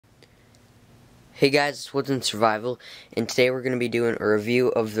Hey guys, it's Woods and Survival, and today we're going to be doing a review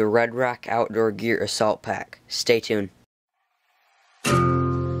of the Red Rock Outdoor Gear Assault Pack. Stay tuned.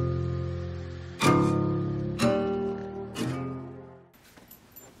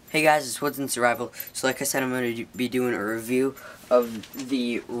 Hey guys, it's Woods and Survival. So like I said, I'm going to be doing a review of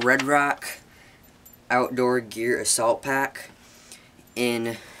the Red Rock Outdoor Gear Assault Pack.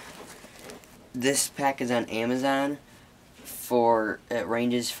 And this pack is on Amazon. It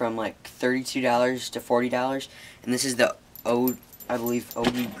ranges from like $32 to $40, and this is the I believe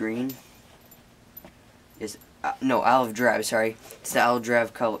OD green is no, olive drab. Sorry, it's the olive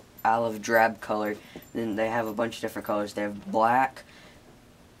drab color. Then they have a bunch of different colors. They have black,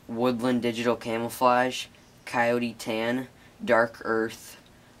 woodland digital camouflage, coyote tan, dark earth,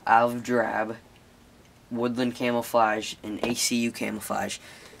 olive drab, woodland camouflage, and ACU camouflage.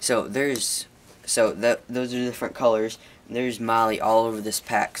 So those are the different colors. There's Molly all over this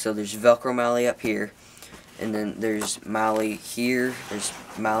pack. So there's Velcro Molly up here, and then there's Molly here. There's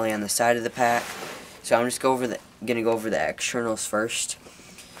Molly on the side of the pack. So I'm just gonna go over the externals first.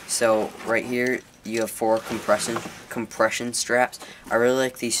 So right here you have 4 compression straps. I really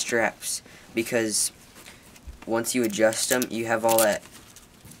like these straps because once you adjust them, you have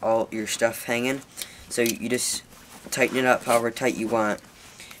all your stuff hanging. So you just tighten it up however tight you want,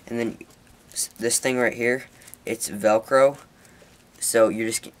 and then this thing right here, it's Velcro. So you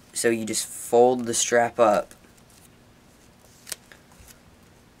just fold the strap up.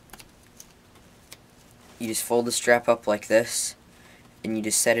 You just fold the strap up like this, and you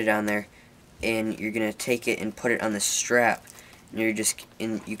just set it on there, and you're gonna take it and put it on the strap, and you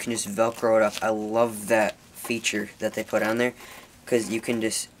can just Velcro it up. I love that feature that they put on there, because you can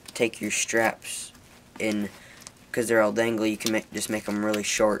just take your straps in, because they're all dangly. You can just make them really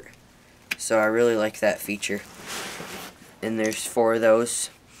short. So I really like that feature. And there's 4 of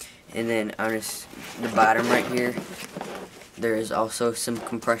those. And then on the bottom right here, there is also some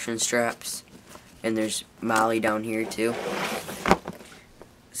compression straps. And there's Molly down here too.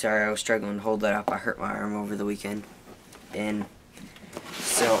 Sorry, I was struggling to hold that up. I hurt my arm over the weekend. And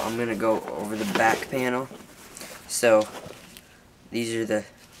so I'm going to go over the back panel. So these are the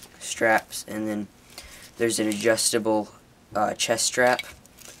straps. And then there's an adjustable chest strap.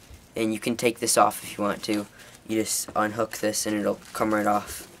 And you can take this off if you want to. You just unhook this and it'll come right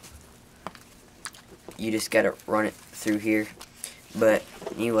off. You just gotta run it through here. But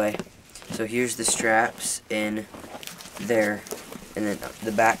anyway, so here's the straps in there. And then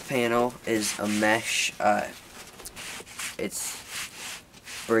the back panel is a mesh. It's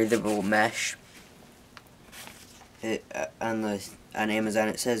breathable mesh. On Amazon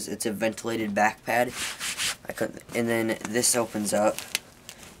it says it's a ventilated back pad. And then this opens up,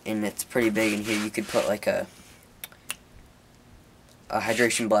 and it's pretty big in here. You could put like a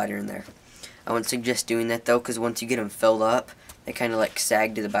hydration bladder in there. I wouldn't suggest doing that though, because once you get them filled up, they kind of like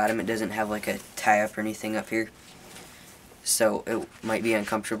sag to the bottom. It doesn't have like a tie up or anything up here, so it might be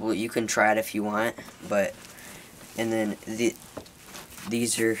uncomfortable. You can try it if you want, but and then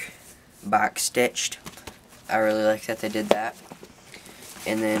these are box stitched. I really like that they did that.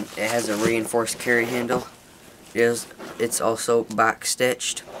 And then it has a reinforced carry handle. It's also box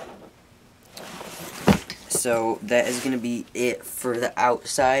stitched. So that is going to be it for the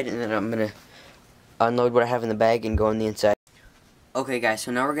outside, and then I'm going to unload what I have in the bag and go on the inside. Okay guys,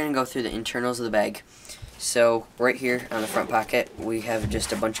 so now we're going to go through the internals of the bag. So right here on the front pocket, we have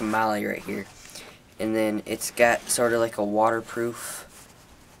just a bunch of Molly right here. And then it's got sort of like a waterproof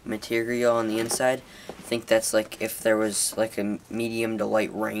material on the inside. I think that's like if there was like a medium to light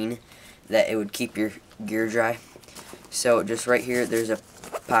rain, that it would keep your gear dry. So just right here there's a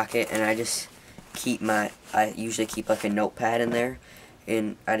pocket, and I usually keep like a notepad in there,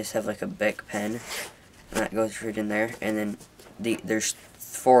 and I just have like a Bic pen, and that goes right in there. And then there's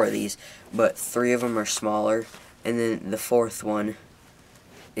 4 of these, but 3 of them are smaller, and then the 4th one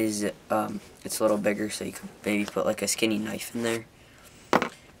is it's a little bigger, so you could maybe put like a skinny knife in there.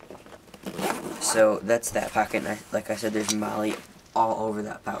 So that's that pocket, and like I said, there's Molly all over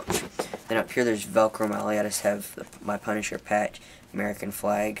that pouch. Then up here there's Velcro Molly. I just have my Punisher patch, American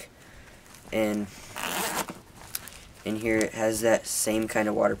flag, and in here it has that same kind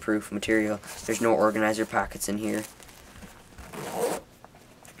of waterproof material. There's no organizer pockets in here.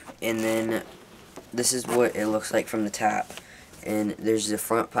 And then this is what it looks like from the top. And there's the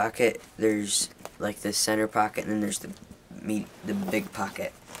front pocket, there's like the center pocket, and then there's the big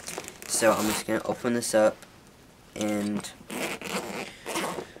pocket. So I'm just gonna open this up, and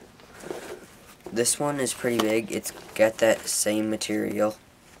this one is pretty big. It's got that same material.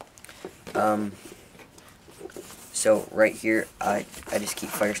 So right here, I just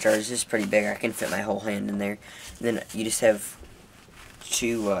keep fire starters. This is pretty big. I can fit my whole hand in there. And then you just have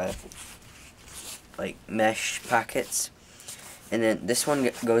two like mesh pockets, and then this one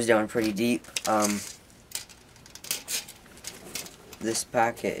goes down pretty deep. This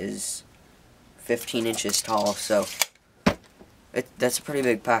pocket is 15 inches tall, so that's a pretty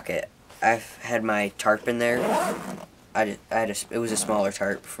big pocket. I've had my tarp in there. It was a smaller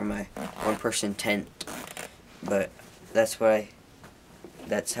tarp for my one-person tent, but that's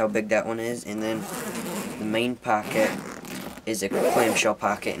how big that one is. And then the main pocket is a clamshell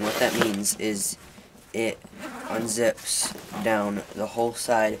pocket, and what that means is it unzips down the whole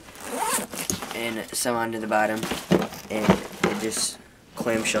side and some onto the bottom, and it just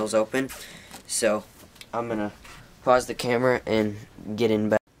clamshells open. So I'm gonna pause the camera and get in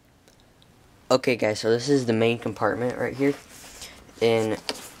back. Okay guys, so this is the main compartment right here, and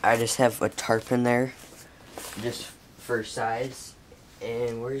I just have a tarp in there just for size.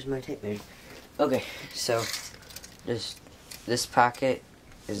 And where's my tape measure? Okay, so this pocket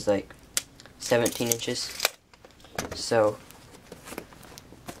is like 17 inches. So,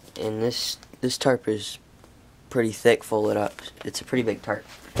 and this tarp is pretty thick folded up. It's a pretty big tarp.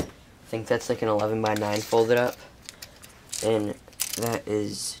 I think that's like an 11 by 9 folded up, and that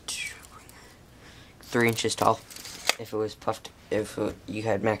is 3 inches tall if it was puffed, you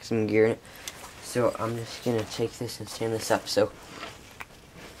had maximum gear in it. So I'm just gonna take this and stand this up. So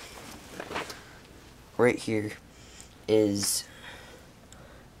right here is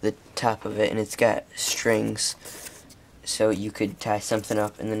the top of it, and it's got strings so you could tie something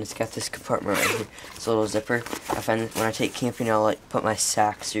up, and then it's got this compartment right here. It's a little zipper. I find that when I take camping, I'll like put my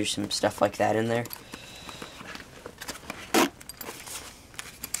socks or some stuff like that in there.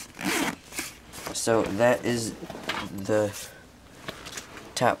 So that is the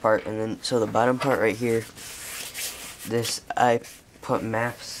top part, and then so the bottom part right here, this, I put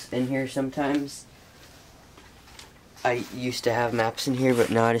maps in here sometimes. I used to have maps in here, but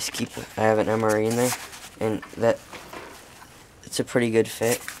now I have an MRE in there, and it's a pretty good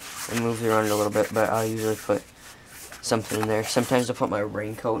fit. It moves around a little bit, but I'll usually put something in there. Sometimes I'll put my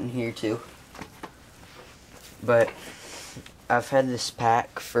raincoat in here too. But I've had this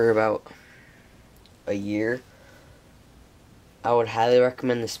pack for about a year. I would highly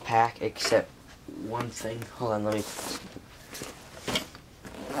recommend this pack, except one thing. Hold on, let me.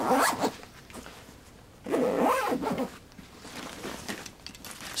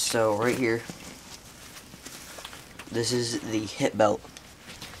 So right here, this is the hip belt.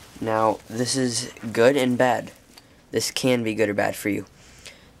 Now this is good and bad. This can be good or bad for you.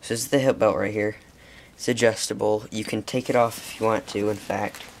 So this is the hip belt right here. It's adjustable. You can take it off if you want to. In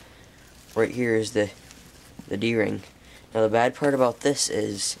fact, right here is the D-ring. Now the bad part about this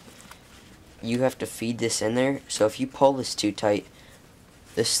is you have to feed this in there. So if you pull this too tight,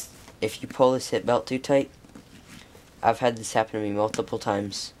 if you pull this hip belt too tight, I've had this happen to me multiple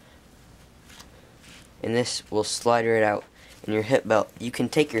times, and this will slide right out. And your hip belt, you can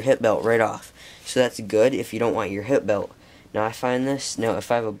take your hip belt right off. So that's good if you don't want your hip belt. Now I find this, now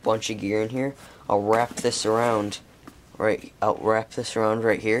if I have a bunch of gear in here, I'll wrap this around right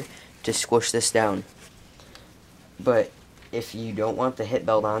here to squish this down. But if you don't want the hip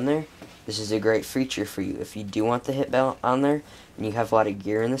belt on there, this is a great feature for you. If you do want the hip belt on there and you have a lot of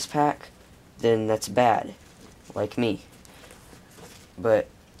gear in this pack, then that's bad, like me. But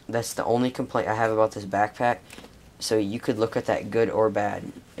that's the only complaint I have about this backpack. So you could look at that good or bad.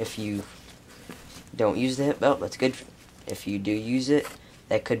 If you don't use the hip belt, that's good. If you do use it,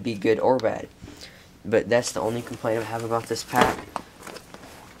 that could be good or bad. But that's the only complaint I have about this pack.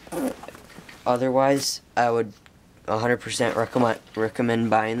 Otherwise, I would 100% recommend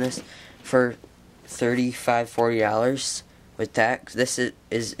buying this for $35–40 with tax. This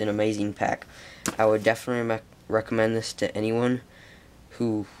is an amazing pack. I would definitely recommend this to anyone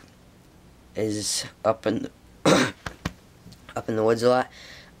who is up in the woods a lot.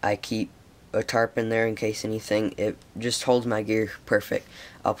 I keep a tarp in there in case anything. It just holds my gear perfect.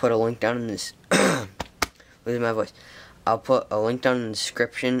 I'll put a link down in this losing my voice. I'll put a link down in the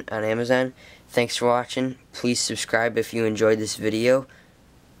description on Amazon. Thanks for watching. Please subscribe if you enjoyed this video.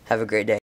 Have a great day.